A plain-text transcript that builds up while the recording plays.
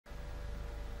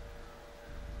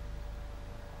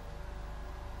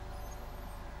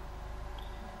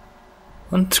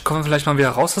Und kommen wir vielleicht mal wieder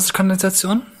raus aus der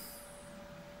Kanalisation?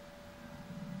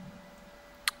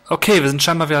 Okay, wir sind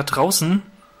scheinbar wieder draußen.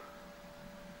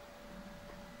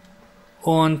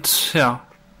 Und ja.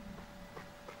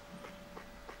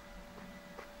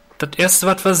 Das erste,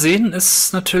 was wir sehen,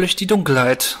 ist natürlich die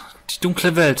Dunkelheit. Die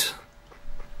dunkle Welt.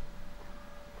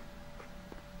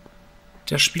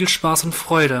 Der Spielspaß und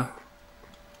Freude.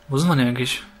 Wo sind wir denn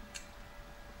eigentlich?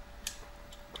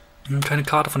 Keine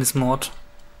Karte von diesem Ort.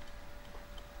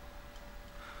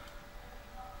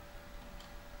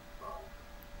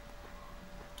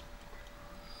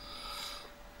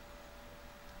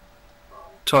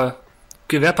 Toll.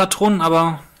 Gewehrpatronen,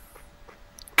 aber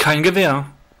kein Gewehr.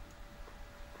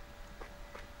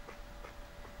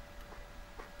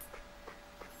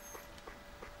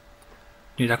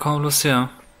 Nee, da kommen wir bloß her.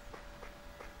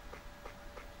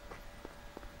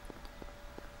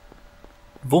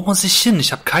 Wo muss ich hin?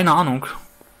 Ich habe keine Ahnung.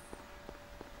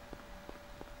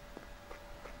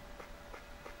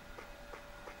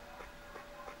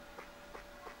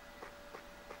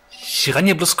 Ich renne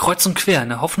hier bloß kreuz und quer in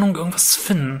der Hoffnung, irgendwas zu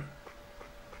finden.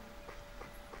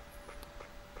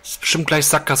 Das ist bestimmt gleich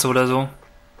Sackgasse oder so.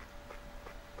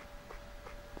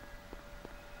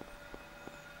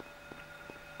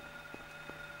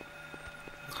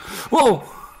 Wow!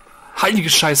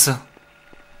 Heilige Scheiße!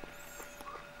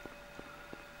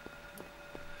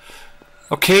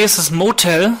 Okay, es ist ein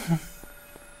Motel.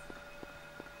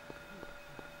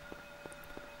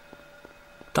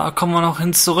 Da kommen wir noch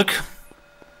hin zurück.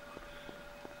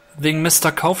 Wegen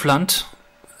Mr. Kaufland.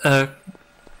 Ja.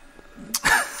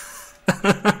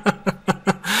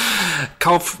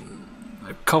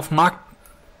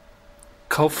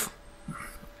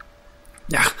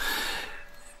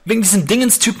 Wegen diesen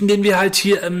Dingenstypen, den wir halt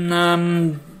hier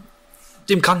im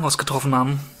dem Krankenhaus getroffen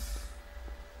haben.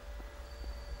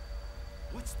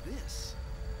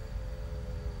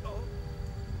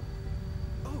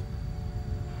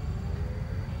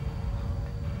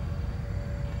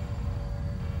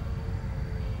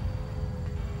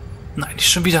 Nein,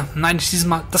 nicht schon wieder. Nein, nicht dieses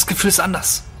Mal. Das Gefühl ist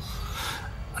anders.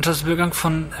 Anstatt des Übergang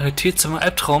von Realität zu einem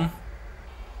Albtraum.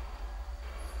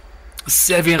 Es ist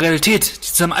sehr wie eine Realität,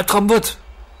 die zu einem Albtraum wird.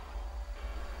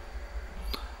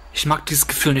 Ich mag dieses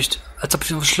Gefühl nicht. Als ob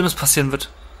etwas Schlimmes passieren wird.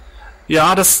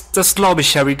 Ja, das glaube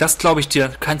ich, Harry. Das glaube ich dir.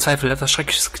 Kein Zweifel. Etwas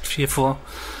Schreckliches geht hier vor.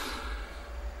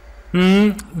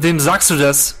 Wem sagst du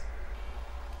das?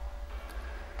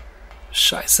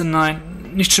 Scheiße,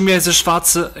 nein. Nicht schon wieder diese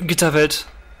schwarze Gitterwelt.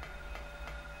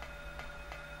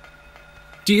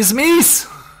 Die ist mies!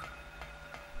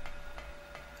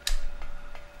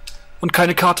 Und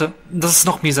keine Karte. Das ist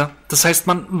noch mieser. Das heißt,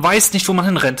 man weiß nicht, wo man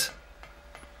hinrennt.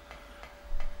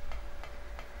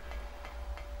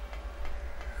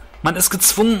 Man ist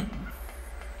gezwungen,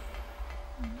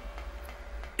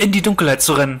 in die Dunkelheit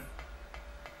zu rennen.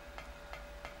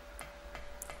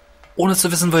 Ohne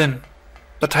zu wissen, wohin.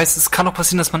 Das heißt, es kann auch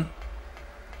passieren, dass man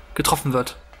getroffen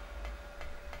wird.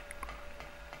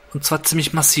 Und zwar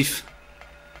ziemlich massiv.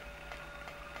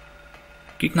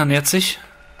 Gegner nähert sich.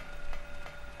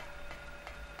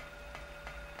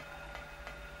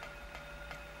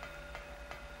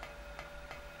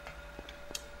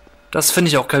 Das finde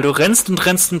ich auch geil. Du rennst und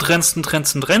rennst und rennst und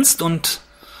rennst und rennst und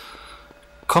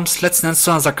kommst letzten Endes zu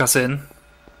einer Sackgasse hin.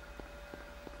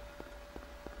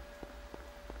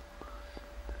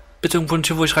 Bitte irgendwo eine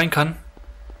Tür, wo ich rein kann.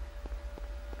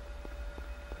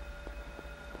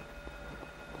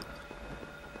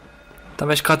 Da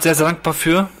wäre ich gerade sehr, sehr dankbar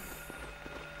für.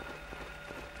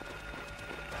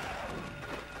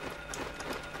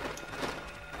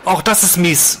 Auch das ist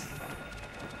mies.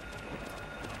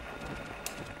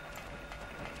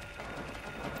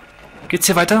 Geht's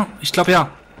hier weiter? Ich glaube ja.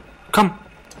 Komm.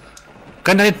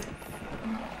 Renn dahin.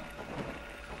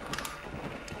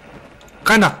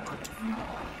 Renn da.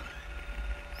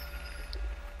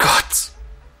 Gott.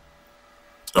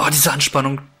 Oh, diese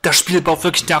Anspannung. Das Spiel baut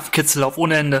wirklich Nervenkitzel auf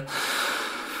ohne Ende.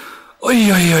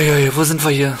 Uiuiui, wo sind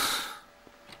wir hier?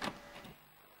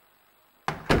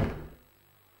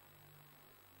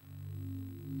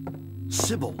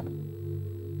 Sybil.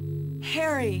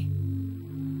 Harry.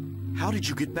 How did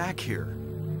you get back here?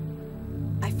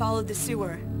 I followed the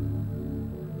sewer.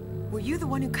 Were you the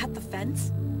one who cut the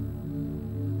fence?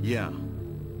 Yeah.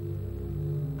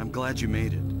 I'm glad you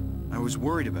made it. I was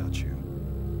worried about you.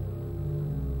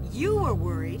 You were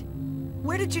worried?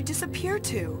 Where did you disappear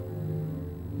to?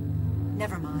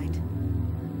 Never mind.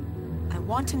 I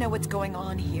want to know what's going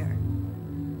on here.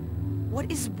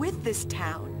 What is with this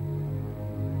town?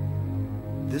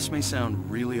 This may sound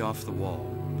really off the wall,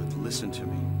 but listen to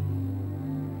me.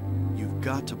 You've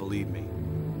got to believe me.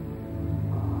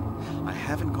 I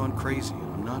haven't gone crazy,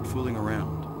 and I'm not fooling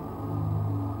around.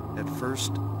 At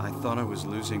first, I thought I was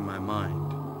losing my mind.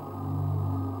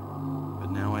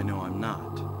 But now I know I'm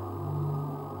not.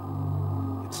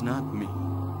 It's not me.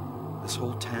 This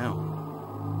whole town.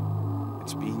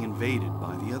 It's being invaded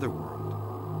by the other world.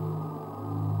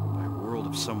 By a world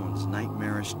of someone's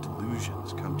nightmarish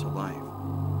delusions come to life.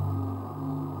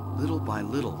 Little by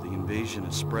little, the invasion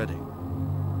is spreading,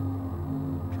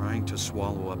 trying to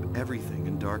swallow up everything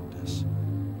in darkness.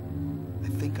 I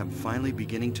think I'm finally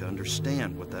beginning to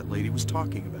understand what that lady was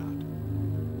talking about.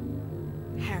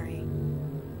 Harry,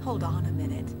 hold on a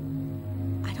minute.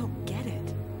 I don't get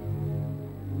it.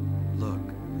 Look,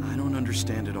 I don't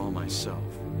understand it all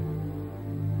myself.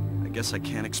 I guess I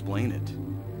can't explain it.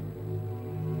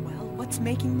 Well, what's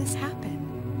making this happen?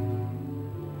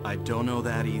 I don't know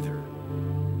that either.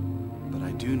 But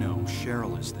I do know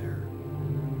Cheryl is there.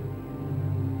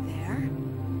 There?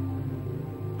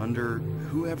 Under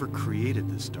whoever created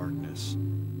this darkness.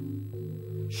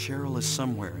 Cheryl is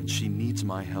somewhere and she needs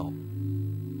my help.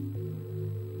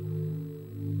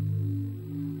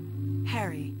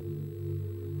 Harry,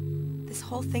 this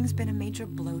whole thing's been a major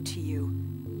blow to you.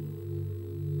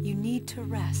 You need to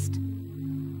rest.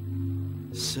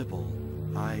 Sybil,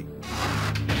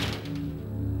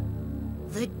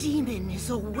 The demon is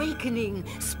awakening,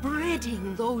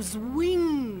 spreading those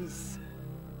wings.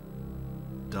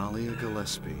 Dahlia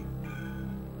Gillespie.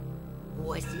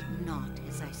 Was it not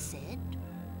as I said?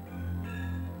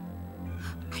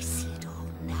 I see it all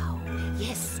now.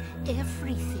 Yes,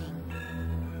 everything.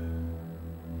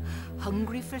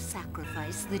 Hungry for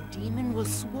sacrifice, the demon will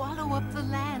swallow up the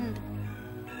land.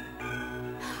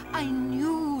 I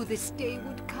knew this day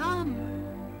would come.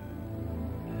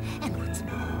 And what's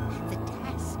more, the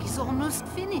task is almost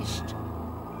finished.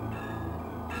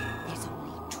 There's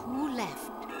only 2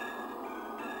 left.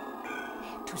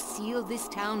 To seal this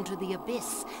town to the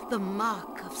abyss, the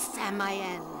mark of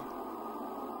Samael.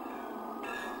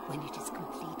 When it is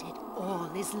completed,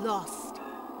 all is lost.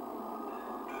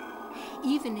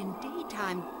 Even in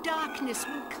daytime, darkness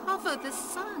will cover the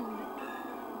sun.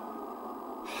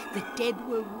 The dead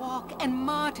will walk, and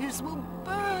martyrs will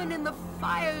burn in the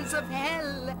fires of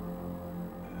hell.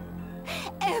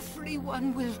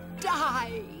 Everyone will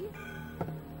die.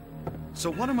 So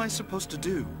what am I supposed to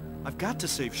do? I've got to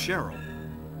save Cheryl.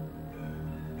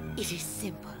 It is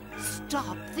simple.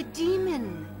 Stop the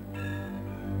demon.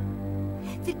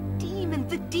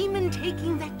 The demon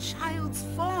taking that child's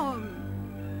form.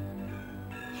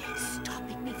 Stop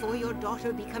it before your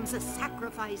daughter becomes a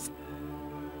sacrifice.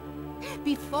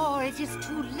 Before it is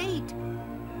too late.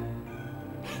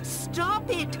 Stop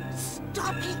it!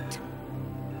 Stop it!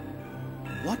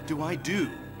 What do I do?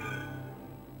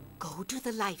 Go to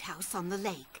the lighthouse on the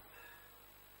lake.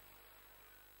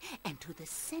 And to the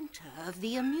center of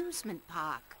the amusement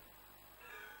park.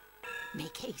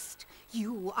 Make haste.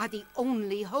 You are the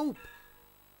only hope.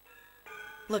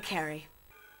 Look, Harry.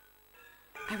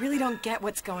 I really don't get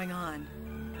what's going on.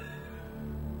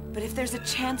 But if there's a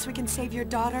chance we can save your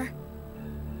daughter,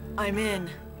 I'm in.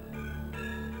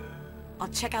 I'll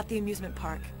check out the amusement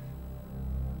park.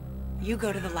 You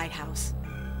go to the lighthouse.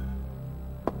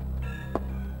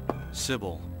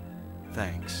 Sybil,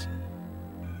 thanks.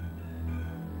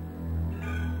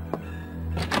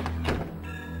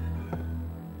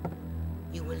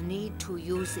 You will need to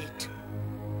use it.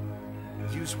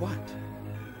 Use what?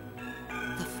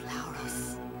 The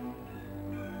flowers.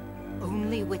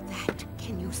 Only with that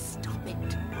can you stop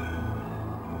it.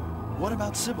 What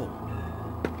about Sybil?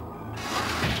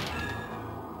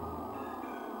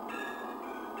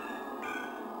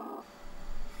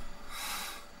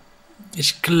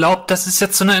 Ich glaube, das ist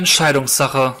jetzt so eine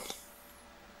Entscheidungssache.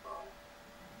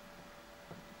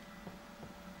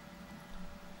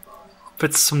 Ob wir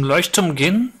jetzt zum Leuchtturm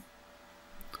gehen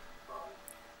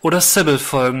oder Sybil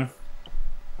folgen.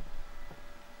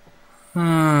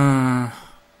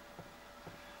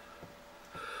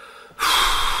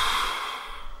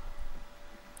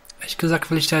 Ehrlich gesagt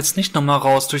will ich da jetzt nicht nochmal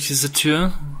raus durch diese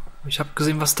Tür. Ich habe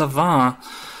gesehen, was da war.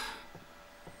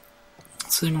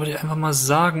 Deswegen würde ich einfach mal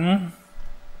sagen,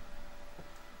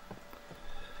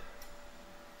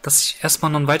 dass ich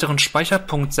erstmal noch einen weiteren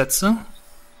Speicherpunkt setze.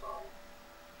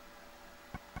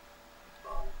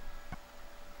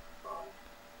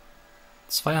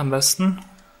 Zwei am besten.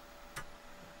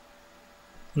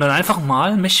 Und dann einfach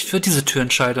mal mich für diese Tür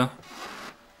entscheide.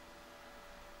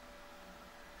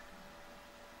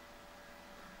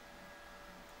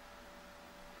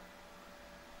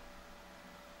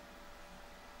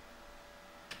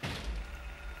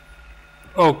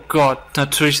 Oh Gott,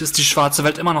 natürlich ist die schwarze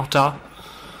Welt immer noch da.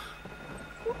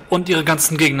 Und ihre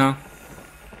ganzen Gegner.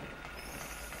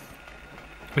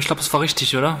 Ich glaube, es war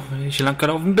richtig, oder? Wenn ich hier lang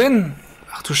gelaufen bin.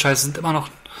 Ach du Scheiße, sind immer noch...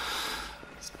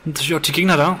 Sind natürlich auch die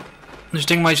Gegner da. Und ich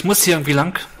denke mal, ich muss hier irgendwie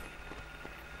lang.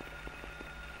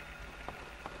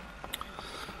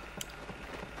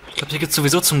 Ich glaube, hier geht's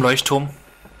sowieso zum Leuchtturm.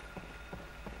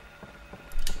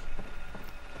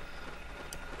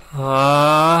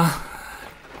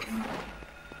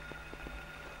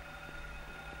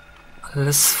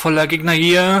 Alles voller Gegner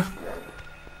hier.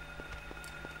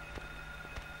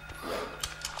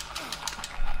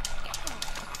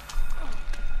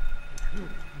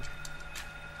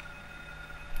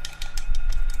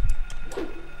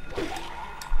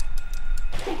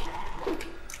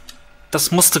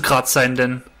 Das musste gerade sein,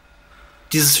 denn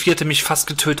dieses Vieh hätte mich fast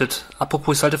getötet.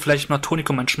 Apropos, ich sollte vielleicht mal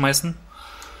Tonikum einschmeißen.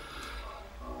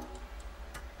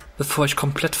 Bevor ich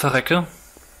komplett verrecke.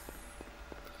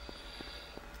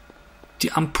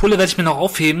 Die Ampulle werde ich mir noch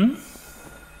aufheben.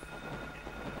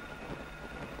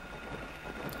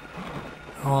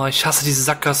 Oh, ich hasse diese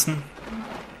Sackgassen.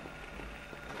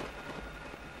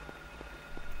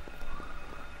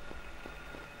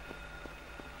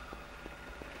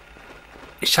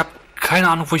 Ich habe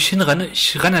keine Ahnung, wo ich hinrenne.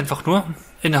 Ich renne einfach nur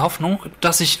in der Hoffnung,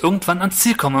 dass ich irgendwann ans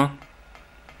Ziel komme.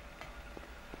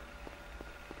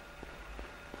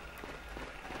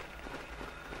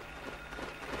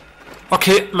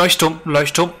 Okay, Leuchtturm,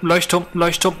 Leuchtturm, Leuchtturm,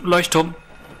 Leuchtturm, Leuchtturm.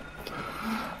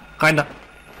 Rein da.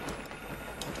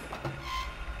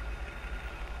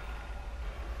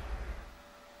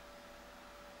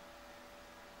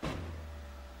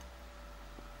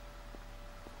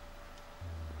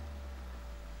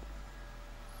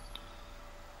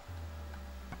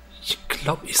 Ich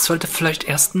glaube, ich sollte vielleicht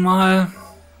erstmal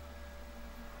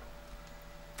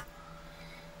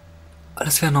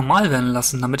alles wieder normal werden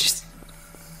lassen, damit ich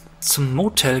zum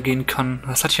Motel gehen kann.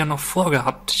 Das hatte ich ja noch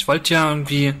vorgehabt. Ich wollte ja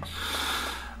irgendwie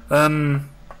die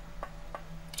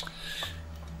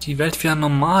Welt wieder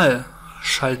normal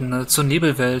schalten, also zur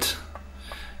Nebelwelt.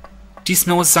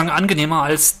 Diesmal muss ich sagen angenehmer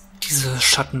als diese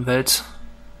Schattenwelt.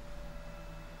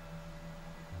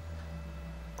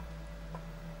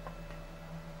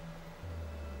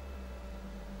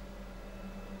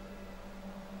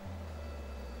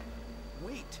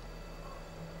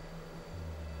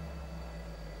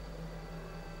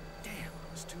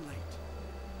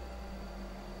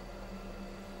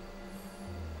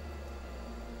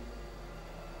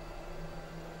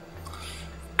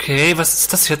 Okay, was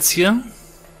ist das jetzt hier?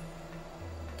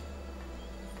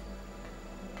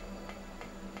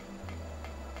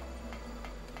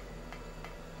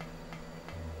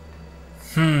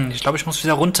 Ich glaube, ich muss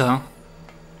wieder runter.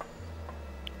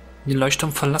 Den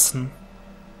Leuchtturm verlassen.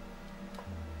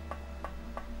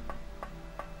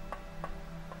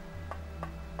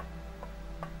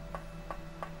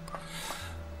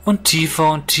 Und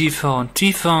tiefer und tiefer und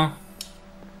tiefer.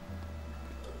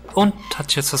 Und hat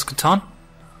sich jetzt was getan?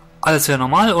 Alles wieder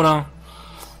normal oder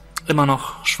immer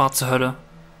noch schwarze Hölle?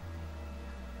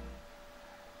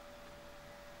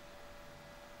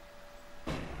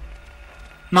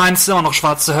 Nein, es ist immer noch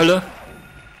schwarze Hölle.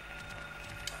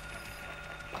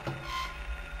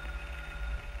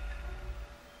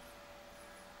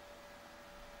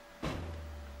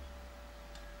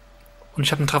 Und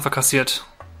ich habe einen Treffer kassiert.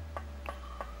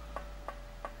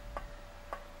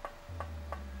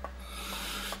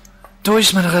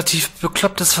 Durch mein relativ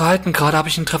beklopptes Verhalten gerade habe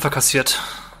ich einen Treffer kassiert.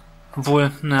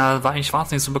 Obwohl, na, war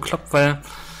es nicht so bekloppt, weil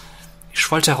ich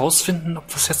wollte herausfinden, ob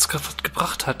das jetzt was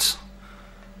gebracht hat.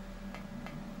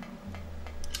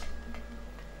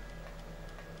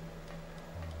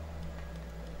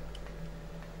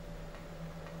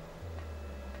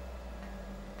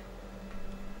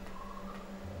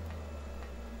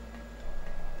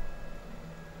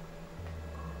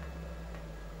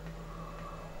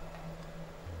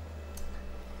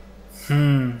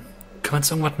 Kann man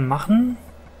jetzt irgendwas machen?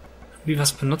 Wie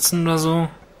was benutzen oder so?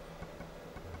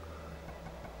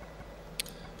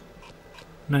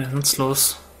 Ne,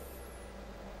 nutzlos.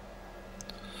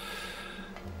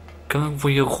 Können wir irgendwo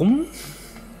hier rum?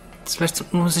 Ist vielleicht so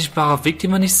ein unsichtbarer Weg,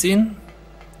 den wir nicht sehen?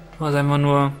 Oder einfach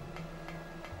nur...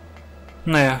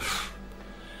 Naja.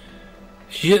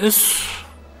 Hier ist...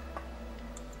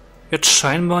 jetzt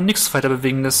scheinbar nichts weiter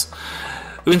Bewegendes.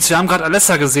 Übrigens, wir haben gerade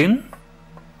Alessa gesehen.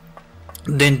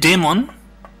 Den Dämon.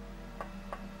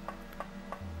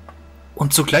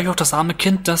 Und zugleich auch das arme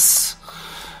Kind, das,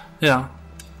 ja,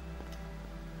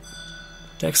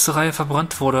 der Hexerei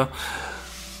verbrannt wurde.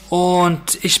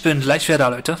 Und ich bin gleich wieder da,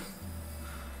 Leute.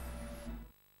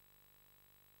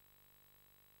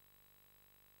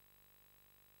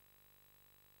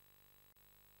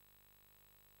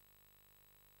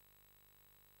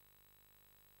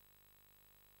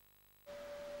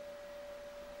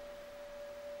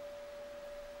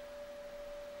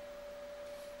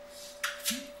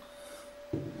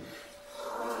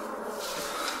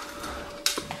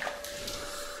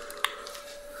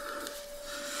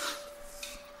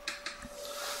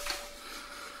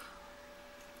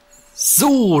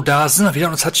 So, da sind wir wieder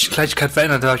und es hat sich die Kleinigkeit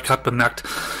verändert, da habe ich gerade bemerkt.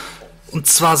 Und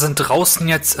zwar sind draußen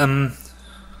jetzt Hunde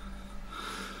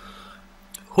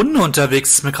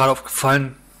unterwegs, ist mir gerade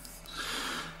aufgefallen.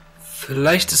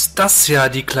 Vielleicht ist das ja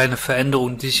die kleine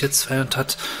Veränderung, die sich jetzt verändert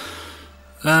hat.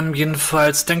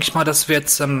 Jedenfalls denke ich mal, dass wir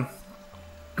jetzt ja,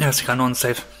 ist egal, nur ein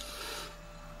Save.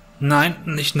 Nein,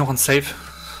 nicht noch ein Save.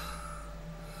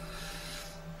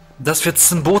 Dass wir jetzt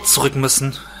zum Boot zurück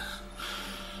müssen.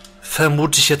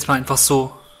 Vermute ich jetzt mal einfach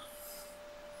so.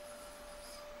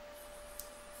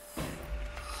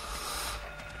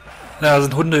 Ja, da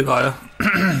sind Hunde überall.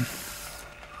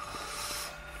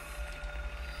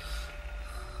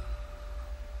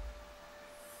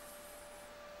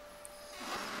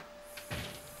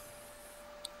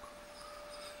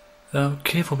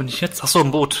 Okay, wo bin ich jetzt? Achso,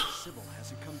 im Boot.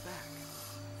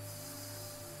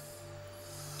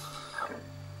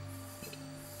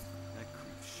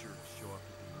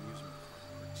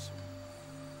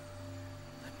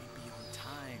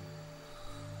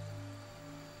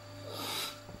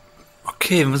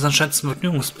 Okay, wir müssen anscheinend zum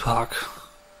Vergnügungspark.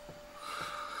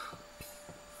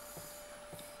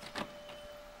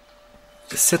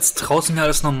 Ist jetzt draußen ja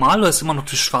alles normal oder ist immer noch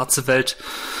die schwarze Welt?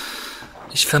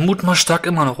 Ich vermute mal stark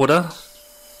immer noch, oder?